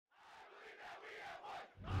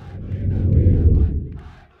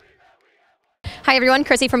Hi everyone,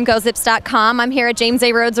 Chrissy from GoZips.com. I'm here at James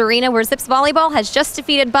A. Rhodes Arena where Zips Volleyball has just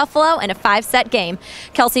defeated Buffalo in a 5-set game.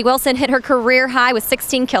 Kelsey Wilson hit her career high with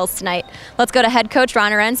 16 kills tonight. Let's go to head coach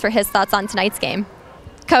Ron Arens for his thoughts on tonight's game.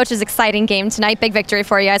 Coach, it's an exciting game tonight. Big victory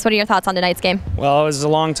for you guys. What are your thoughts on tonight's game? Well, it was a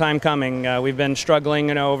long time coming. We've been struggling,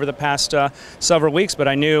 over the past several weeks, but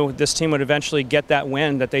I knew this team would eventually get that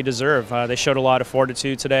win that they deserve. They showed a lot of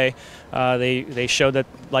fortitude today. They showed that,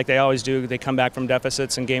 like they always do, they come back from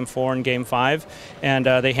deficits in Game 4 and Game 5, and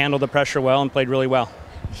they handled the pressure well and played really well.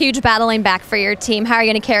 Huge battling back for your team. How are you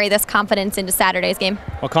going to carry this confidence into Saturday's game?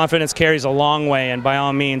 Well, confidence carries a long way, and by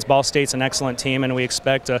all means, Ball State's an excellent team, and we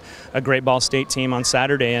expect a great Ball State team on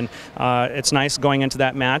Saturday. And it's nice going into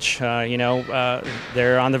that match.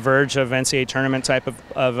 They're on the verge of NCAA tournament type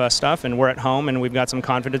of stuff, and we're at home, and we've got some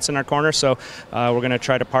confidence in our corner. So we're going to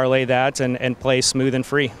try to parlay that and play smooth and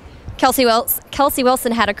free. Kelsey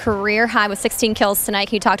Wilson had a career high with 16 kills tonight.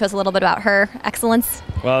 Can you talk to us a little bit about her excellence?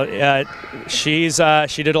 Well, she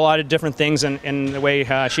did a lot of different things in the way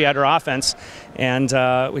she had her offense, and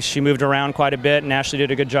she moved around quite a bit, and Ashley did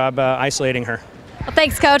a good job isolating her. Well,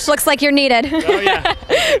 thanks, Coach. Looks like you're needed. Oh, yeah.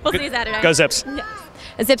 We'll see you Saturday. Go Zips.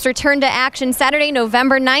 Zips return to action Saturday,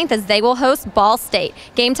 November 9th as they will host Ball State.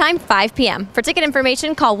 Game time, 5 p.m. For ticket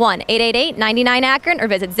information, call 1-888-99-AKRON or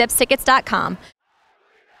visit zipstickets.com.